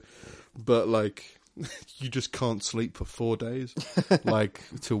enjoy it, but like you just can't sleep for 4 days, like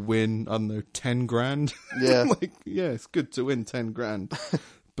to win, I don't know, 10 grand. Yeah. Like, yeah, it's good to win 10 grand.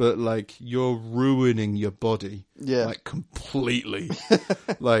 But like you're ruining your body, like completely.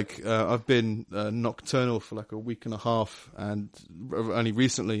 Like I've been nocturnal for like a week and a half, and only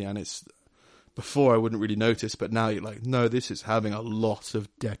recently, and it's before I wouldn't really notice, but now you're like, no, this is having a lot of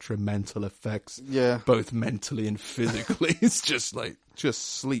detrimental effects, both mentally and physically. It's just like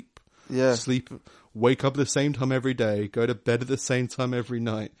sleep, sleep, wake up at the same time every day, go to bed at the same time every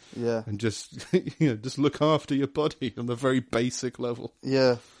night, and just just look after your body on the very basic level.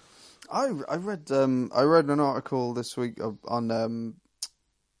 Yeah, I read an article this week on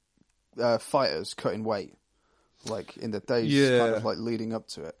fighters cutting weight, like in the days kind of like leading up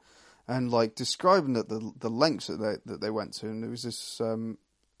to it, and like describing that the lengths that they went to. And there was this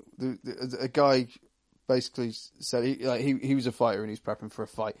a guy basically said he was a fighter and he's prepping for a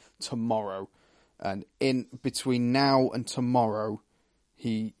fight tomorrow, and in between now and tomorrow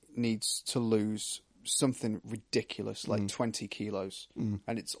he needs to lose something ridiculous like 20 kilos,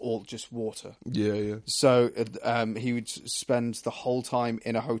 and it's all just water. So he would spend the whole time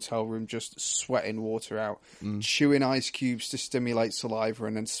in a hotel room just sweating water out, chewing ice cubes to stimulate saliva,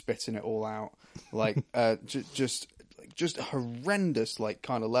 and then spitting it all out, like just horrendous like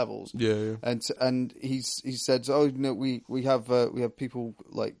kind of levels. And he said, oh no, we have people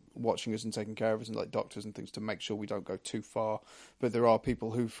like watching us and taking care of us, and like doctors and things, to make sure we don't go too far. But there are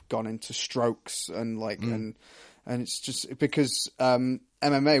people who've gone into strokes and like and it's just because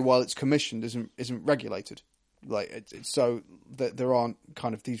MMA, while it's commissioned, isn't regulated. Like it's so that there aren't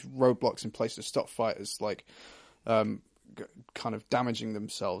kind of these roadblocks in place to stop fighters like kind of damaging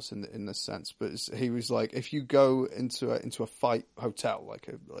themselves in this sense. But he was like, if you go into a fight hotel, like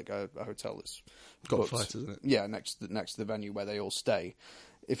a hotel that's got booked, fighters, isn't it? Yeah, next to the venue where they all stay.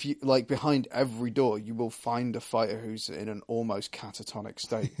 If you like, behind every door, you will find a fighter who's in an almost catatonic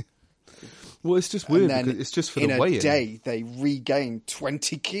state. Well, it's just weird because it's just for the weigh-in. In a day, they regain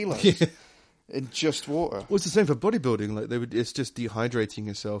 20 kilos in just water. Well, it's the same for bodybuilding. Like it's just dehydrating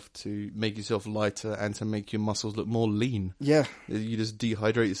yourself to make yourself lighter and to make your muscles look more lean. Yeah, you just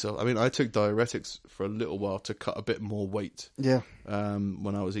dehydrate yourself. I mean, I took diuretics for a little while to cut a bit more weight. Yeah.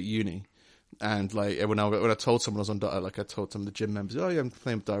 When I was at uni. And like when I told someone I was on diet, like I told some of the gym members, oh yeah, I'm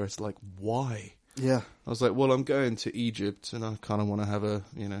playing with diuretics. Like, why? Yeah. I was like, well, I'm going to Egypt and I kind of want to have I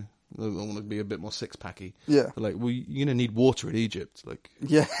want to be a bit more six-packy. Yeah. They're like, well, you're going to need water in Egypt. Like,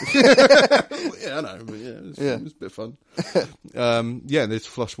 yeah. Yeah, I know, but it was a bit fun. And they just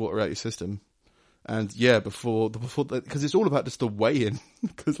flush water out your system. And before because it's all about just the weigh-in.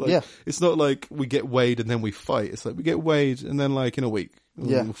 Because it's not like we get weighed and then we fight. It's like we get weighed and then like in a week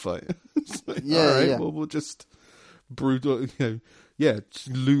we'll fight. It's like, all right, well, we'll just brew. You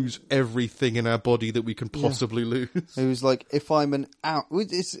lose everything in our body that we can possibly lose. He was like, if I'm an out,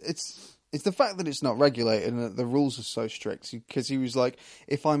 it's the fact that it's not regulated and that the rules are so strict. Because he was like,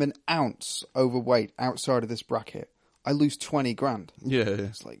 if I'm an ounce overweight outside of this bracket, I lose 20 grand. Yeah.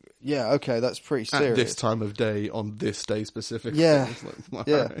 It's like, yeah, okay, that's pretty serious. At this time of day, on this day specifically. Yeah, It's like,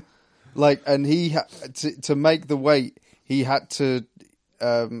 yeah. right. Like, and he had to make the weight. He had to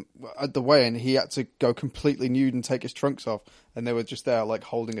at the weigh-in, he had to go completely nude and take his trunks off, and they were just there, like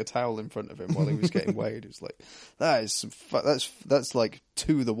holding a towel in front of him while he was getting weighed. It was like, that's like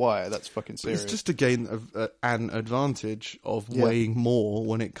to the wire. That's fucking serious. It's just to gain an advantage of weighing more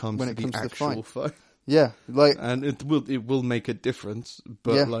when it comes to the actual fight. Yeah, like, and it will make a difference,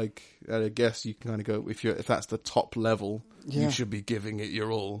 but like, I guess you can kind of go, if that's the top level, you should be giving it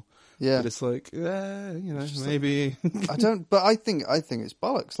your all. Yeah, but it's like, maybe I don't. But I think it's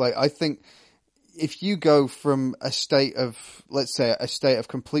bollocks. Like, I think if you go from a state of, let's say, a state of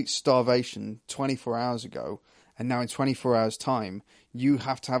complete starvation 24 hours ago, and now in 24 hours' time, you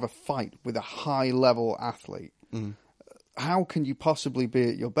have to have a fight with a high level athlete. How can you possibly be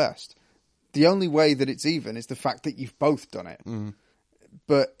at your best? The only way that it's even is the fact that you've both done it.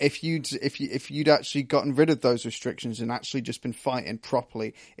 But if you'd actually gotten rid of those restrictions and actually just been fighting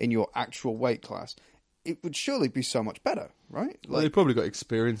properly in your actual weight class, it would surely be so much better, right? Well, they probably got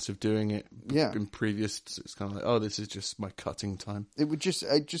experience of doing it in previous. It's kind of like, oh, this is just my cutting time. It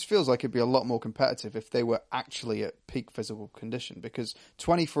just feels like it'd be a lot more competitive if they were actually at peak physical condition, because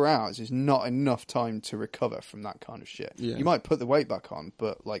 24 hours is not enough time to recover from that kind of shit. Yeah. You might put the weight back on,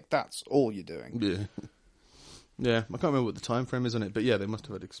 but like, that's all you're doing. Yeah. Yeah, I can't remember what the time frame is on it, but yeah, they must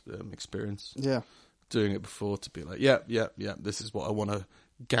have had experience doing it before to be like, yeah, this is what I want to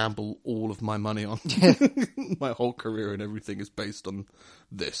gamble all of my money on. Yeah. My whole career and everything is based on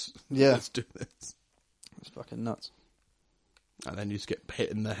this. Yeah. Let's do this. It's fucking nuts. And then you just get hit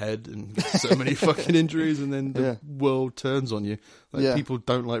in the head and get so many fucking injuries, and then the world turns on you. Like, people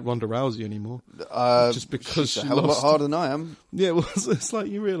don't like Ronda Rousey anymore. Just because she's a hell of a lot harder than I am. Yeah, well, it's like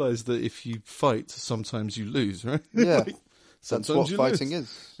you realise that if you fight, sometimes you lose, right? Yeah. Like, that's what fighting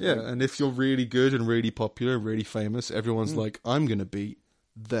is. Yeah, and if you're really good and really popular and really famous, everyone's like, I'm going to beat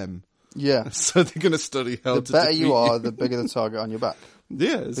them. Yeah. So they're going to study how to The better you are, the bigger the target on your back.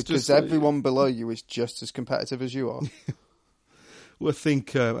 Yeah. It's because just everyone below you is just as competitive as you are. Well,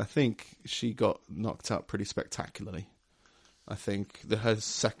 I think she got knocked out pretty spectacularly. I think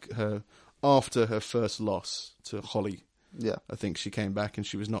her after her first loss to Holly, I think she came back and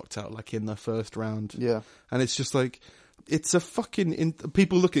she was knocked out like in the first round. Yeah, and it's just like, it's a fucking.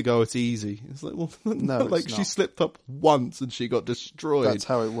 People look at it, go, it's easy. It's like, well, no, like, she slipped up once and she got destroyed. That's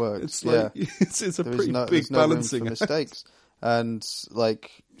how it works. It's like, it's a pretty big balancing room for mistakes, and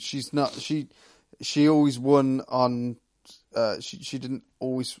like, she's not. She always won on. She didn't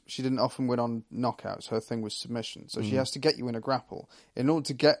often win on knockouts. Her thing was submission. So she has to get you in a grapple. In order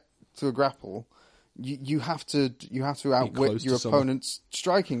to get to a grapple, you have to outwit your opponent's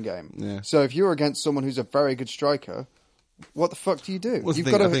striking game. Yeah. So if you're against someone who's a very good striker, what the fuck do you do? You've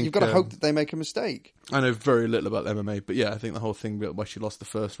got to hope that they make a mistake. I know very little about MMA, but yeah, I think the whole thing why she lost the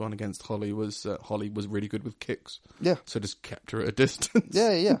first one against Holly was Holly was really good with kicks. Yeah. So just kept her at a distance.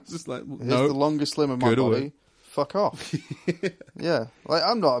 Yeah. It's just like, here's the longest limb of my body. Fuck off. Yeah. Like,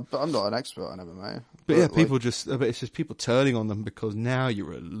 I'm not an expert on MMA. But yeah, people but it's just people turning on them because now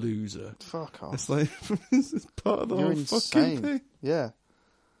you're a loser. Fuck off. It's like, this is part of the whole fucking thing. Yeah.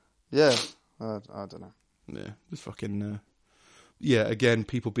 Yeah. I don't know. Yeah. Just fucking, again,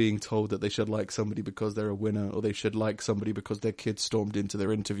 people being told that they should like somebody because they're a winner, or they should like somebody because their kid stormed into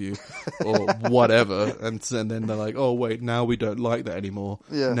their interview, or whatever, and then they're like, oh wait, now we don't like that anymore.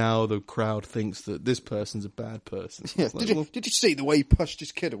 Yeah. Now the crowd thinks that this person's a bad person. Yeah. Like, did you see the way he pushed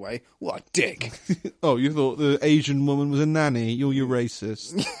his kid away? What a dick! Oh, you thought the Asian woman was a nanny? You're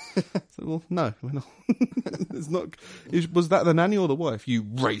racist. So, well, no, we're not. It's not. Was that the nanny or the wife? You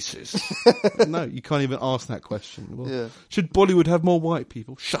racist. No, you can't even ask that question. Well, should Bollywood have more white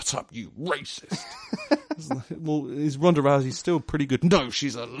people? Shut up, you racist. Like, well, is Ronda Rousey still pretty good? No,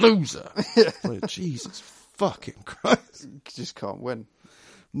 she's a loser. Like, Jesus fucking Christ. You just can't win.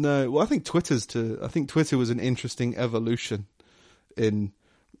 No, well, I think Twitter was an interesting evolution in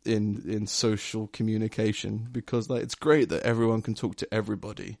social communication, because like, it's great that everyone can talk to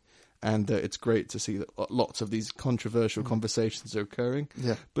everybody. And it's great to see that lots of these controversial conversations are occurring.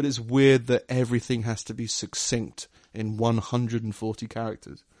 Yeah. But it's weird that everything has to be succinct in 140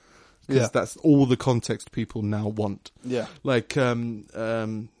 characters. Because that's all the context people now want. Yeah. Like,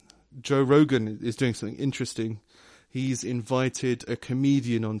 Joe Rogan is doing something interesting. he's invited a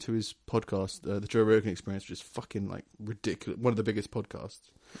comedian onto his podcast, the Joe Rogan Experience, which is fucking like ridiculous, one of the biggest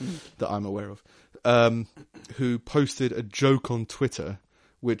podcasts that I'm aware of, who posted a joke on Twitter,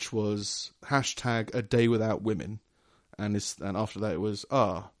 which was #a day without women, and after that it was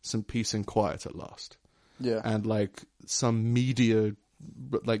some peace and quiet at last. Yeah. And like some media,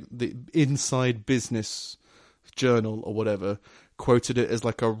 like the Inside Business Journal or whatever, quoted it as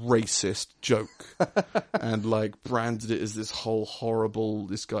like a racist joke and like branded it as this whole horrible,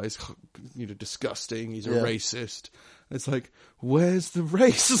 this guy's, disgusting, he's a racist. It's like, where's the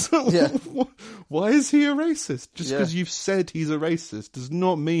race? Yeah. Why is he a racist? Just because you've said he's a racist does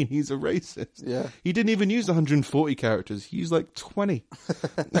not mean he's a racist. Yeah. He didn't even use 140 characters. He used like 20.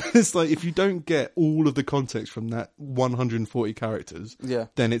 It's like, if you don't get all of the context from that 140 characters,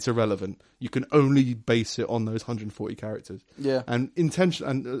 then it's irrelevant. You can only base it on those 140 characters. Yeah. And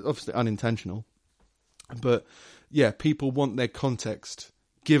intentional, and obviously unintentional. But yeah, people want their context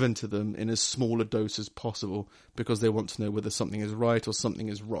given to them in as small a dose as possible because they want to know whether something is right or something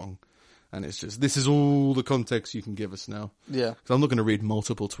is wrong. And it's just, this is all the context you can give us now. Yeah. Because I'm not going to read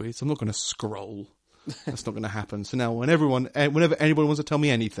multiple tweets. I'm not going to scroll. That's not going to happen. So now whenever anybody wants to tell me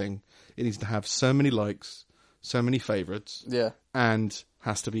anything, it needs to have so many likes, so many favourites, and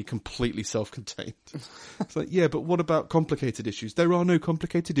has to be completely self-contained. It's like, yeah, but what about complicated issues? There are no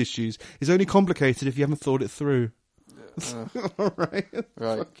complicated issues. It's only complicated if you haven't thought it through. All right.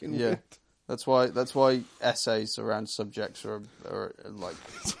 Fucking weird. That's why essays around subjects are like.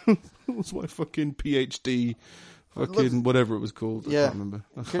 That's why fucking PhD, whatever it was called. I can't remember.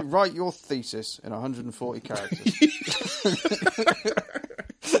 Write your thesis in 140 characters.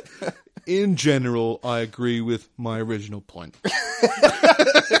 In general, I agree with my original point. It's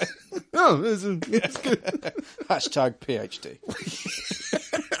good. #PhD.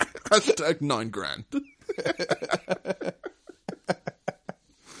 #9,000.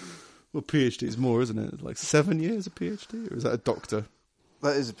 Well, PhD is more, isn't it? Like 7 years a PhD, or is that a doctor?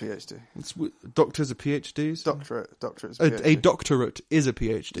 That is a PhD. Doctors are PhDs. Doctorate is a PhD. A doctorate is a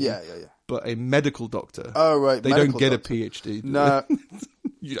PhD. Yeah. But a medical doctor. Oh right, they don't get doctor. A PhD. No,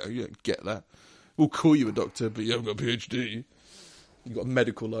 you don't get that. We'll call you a doctor, but you haven't got a PhD. You've got a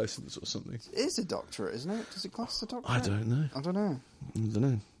medical license or something. It is a doctorate, isn't it? Does it class as a doctorate? I don't know. I don't know.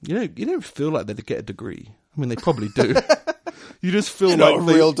 You don't feel like they'd get a degree. I mean, they probably do. You just feel like a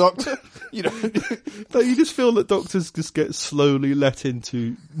real doctor. You just feel that doctors just get slowly let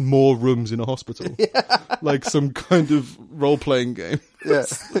into more rooms in a hospital, like some kind of role-playing game. Yeah,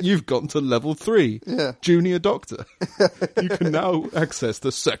 you've gotten to level 3. Yeah, junior doctor. You can now access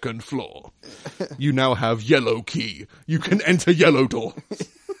the 2nd floor. You now have yellow key. You can enter yellow door.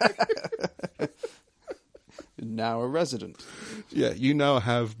 Now a resident. Yeah, you now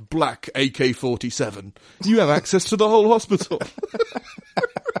have black AK-47. You have access to the whole hospital.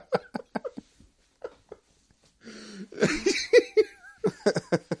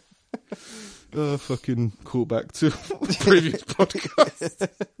 Fucking callback to previous podcast.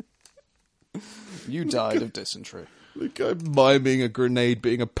 You died of dysentery. The guy miming a grenade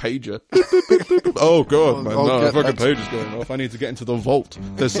being a pager. Oh god, man, no, the fucking pager's going off. I need to get into the vault.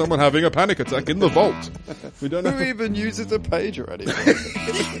 There's someone having a panic attack in the vault. We don't know who even uses a pager anymore.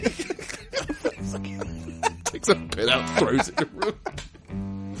 Takes a pin out, throws it in the room.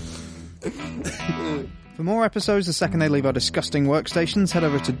 For more episodes the second they leave our disgusting workstations, head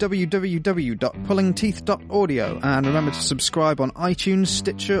over to www.pullingteeth.audio and remember to subscribe on iTunes,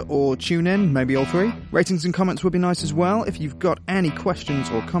 Stitcher or TuneIn, maybe all 3. Ratings and comments would be nice as well. If you've got any questions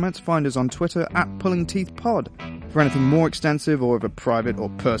or comments, find us on Twitter @PullingTeethPod. For anything more extensive or of a private or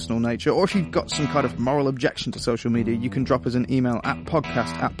personal nature, or if you've got some kind of moral objection to social media, you can drop us an email at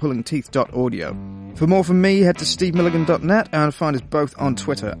podcast@pullingteeth.audio. For more from me, head to stevemilligan.net and find us both on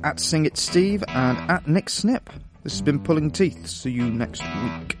Twitter @SingItSteve and @NickSnip. This has been Pulling Teeth. See you next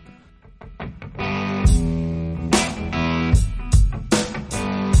week.